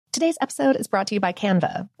Today's episode is brought to you by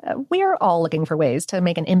Canva. We're all looking for ways to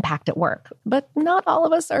make an impact at work, but not all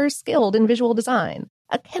of us are skilled in visual design.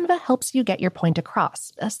 Canva helps you get your point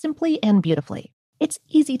across, simply and beautifully. It's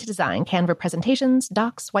easy to design Canva presentations,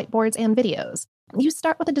 docs, whiteboards, and videos. You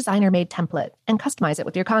start with a designer-made template and customize it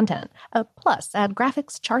with your content. Plus, add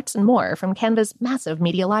graphics, charts, and more from Canva's massive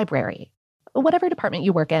media library. Whatever department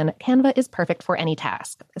you work in, Canva is perfect for any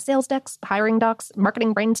task. Sales decks, hiring docs,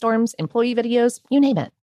 marketing brainstorms, employee videos, you name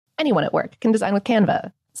it. Anyone at work can design with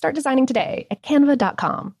Canva. Start designing today at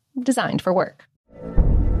canva.com. Designed for work.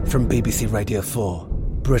 From BBC Radio 4,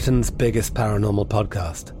 Britain's biggest paranormal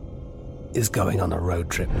podcast is going on a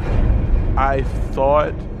road trip. I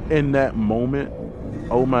thought in that moment,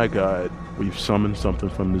 oh my God, we've summoned something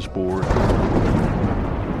from this board.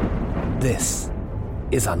 This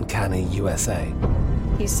is Uncanny USA.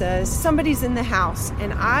 He says, somebody's in the house,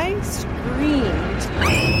 and I screamed.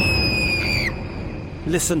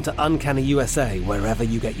 Listen to Uncanny USA wherever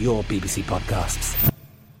you get your BBC podcasts,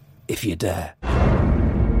 if you dare.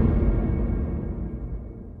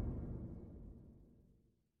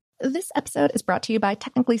 This episode is brought to you by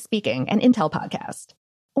Technically Speaking, an Intel podcast.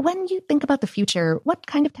 When you think about the future, what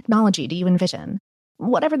kind of technology do you envision?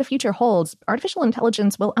 Whatever the future holds, artificial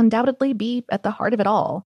intelligence will undoubtedly be at the heart of it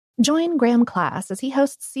all. Join Graham Class as he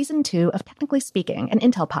hosts Season 2 of Technically Speaking, an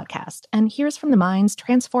Intel podcast, and hears from the minds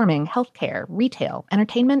transforming healthcare, retail,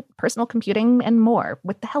 entertainment, personal computing, and more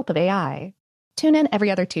with the help of AI. Tune in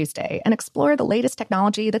every other Tuesday and explore the latest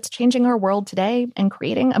technology that's changing our world today and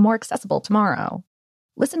creating a more accessible tomorrow.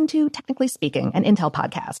 Listen to Technically Speaking, an Intel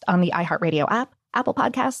podcast on the iHeartRadio app, Apple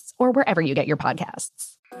Podcasts, or wherever you get your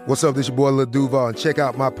podcasts. What's up, this your boy Lil Duval, and check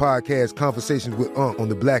out my podcast, Conversations with Unc, on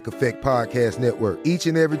the Black Effect Podcast Network. Each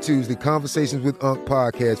and every Tuesday, Conversations with Unc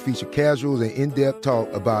podcast feature casuals and in-depth talk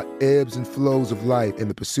about ebbs and flows of life and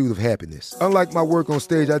the pursuit of happiness. Unlike my work on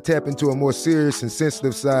stage, I tap into a more serious and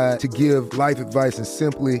sensitive side to give life advice and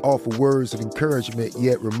simply offer words of encouragement,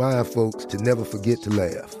 yet remind folks to never forget to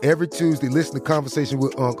laugh. Every Tuesday, listen to Conversations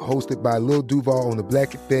with Unc, hosted by Lil Duval on the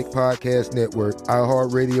Black Effect Podcast Network,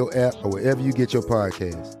 iHeartRadio app, or wherever you get your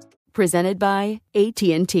podcasts. Presented by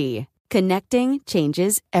AT&T. Connecting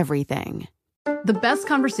changes everything. The best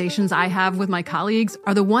conversations I have with my colleagues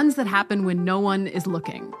are the ones that happen when no one is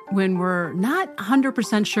looking, when we're not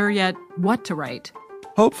 100% sure yet what to write.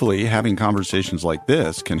 Hopefully, having conversations like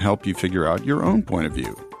this can help you figure out your own point of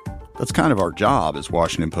view. That's kind of our job as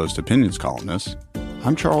Washington Post opinions columnists.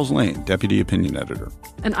 I'm Charles Lane, Deputy Opinion Editor.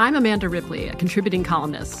 And I'm Amanda Ripley, a contributing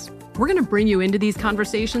columnist. We're going to bring you into these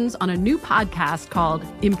conversations on a new podcast called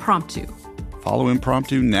Impromptu. Follow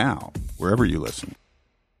Impromptu now, wherever you listen.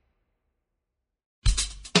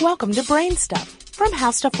 Welcome to Brain Stuff from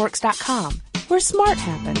HowStuffWorks.com, where smart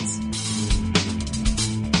happens.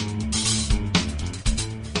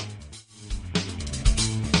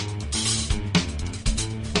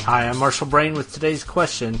 Hi, I'm Marshall Brain with today's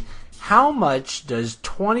question. How much does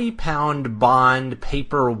 20-pound bond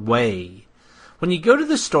paper weigh? When you go to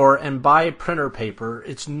the store and buy printer paper,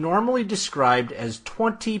 it's normally described as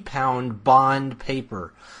 20-pound bond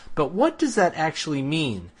paper. But what does that actually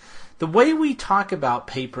mean? The way we talk about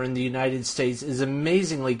paper in the United States is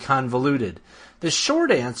amazingly convoluted. The short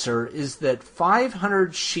answer is that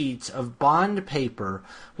 500 sheets of bond paper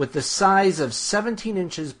with the size of 17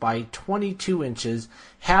 inches by 22 inches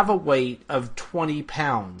have a weight of 20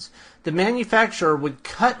 pounds. The manufacturer would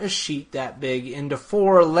cut a sheet that big into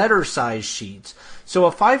 4 letter-size sheets. So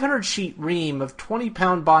a 500-sheet ream of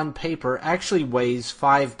 20-pound bond paper actually weighs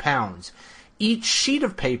 5 pounds. Each sheet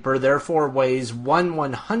of paper therefore weighs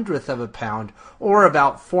 1/100th of a pound, or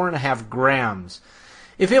about 4.5 grams.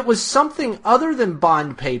 If it was something other than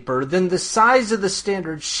bond paper, then the size of the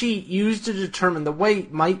standard sheet used to determine the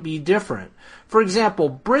weight might be different. For example,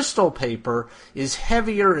 Bristol paper is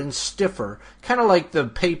heavier and stiffer, kind of like the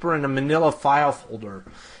paper in a manila file folder.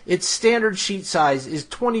 Its standard sheet size is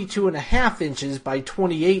 22.5 inches by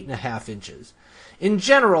 28.5 inches. In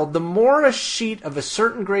general, the more a sheet of a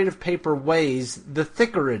certain grade of paper weighs, the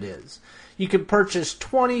thicker it is. You can purchase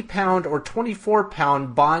 20-pound or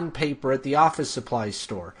 24-pound bond paper at the office supply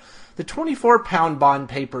store. The 24-pound bond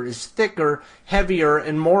paper is thicker, heavier,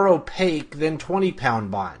 and more opaque than 20-pound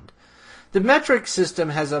bond. The metric system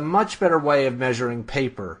has a much better way of measuring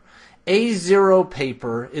paper. A0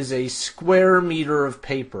 paper is a square meter of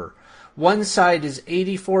paper. One side is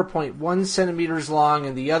 84.1 centimeters long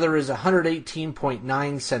and the other is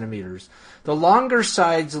 118.9 centimeters. The longer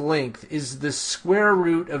side's length is the square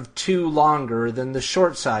root of 2 longer than the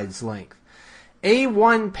short side's length.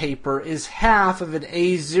 A1 paper is half of an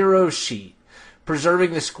A0 sheet,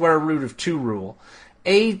 preserving the square root of 2 rule.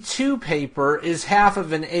 A2 paper is half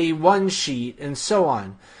of an A1 sheet, and so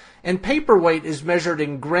on. And paper weight is measured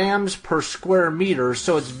in grams per square meter,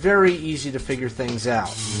 so it's very easy to figure things out.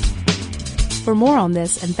 For more on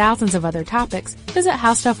this and thousands of other topics, visit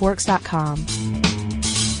howstuffworks.com.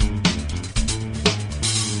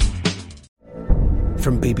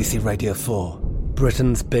 From BBC Radio 4,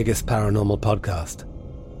 Britain's biggest paranormal podcast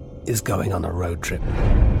is going on a road trip.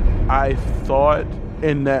 I thought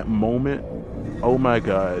in that moment, oh my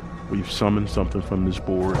God, we've summoned something from this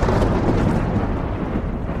board.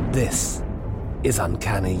 This is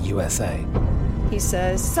Uncanny USA. He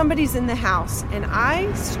says, somebody's in the house, and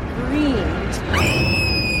I screamed.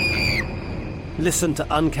 Listen to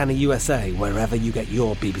Uncanny USA wherever you get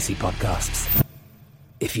your BBC podcasts,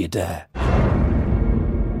 if you dare.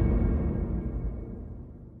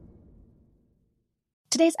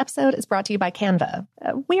 Today's episode is brought to you by Canva.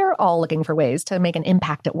 We're all looking for ways to make an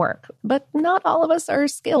impact at work, but not all of us are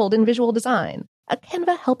skilled in visual design.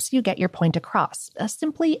 Canva helps you get your point across,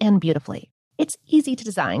 simply and beautifully. It's easy to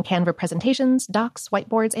design Canva presentations, docs,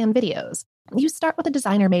 whiteboards, and videos. You start with a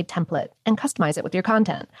designer-made template and customize it with your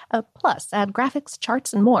content. Plus, add graphics,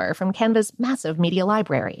 charts, and more from Canva's massive media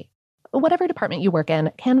library. Whatever department you work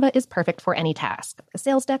in, Canva is perfect for any task.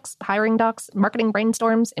 Sales decks, hiring docs, marketing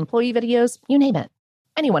brainstorms, employee videos, you name it.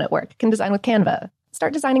 Anyone at work can design with Canva.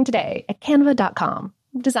 Start designing today at canva.com.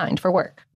 Designed for work.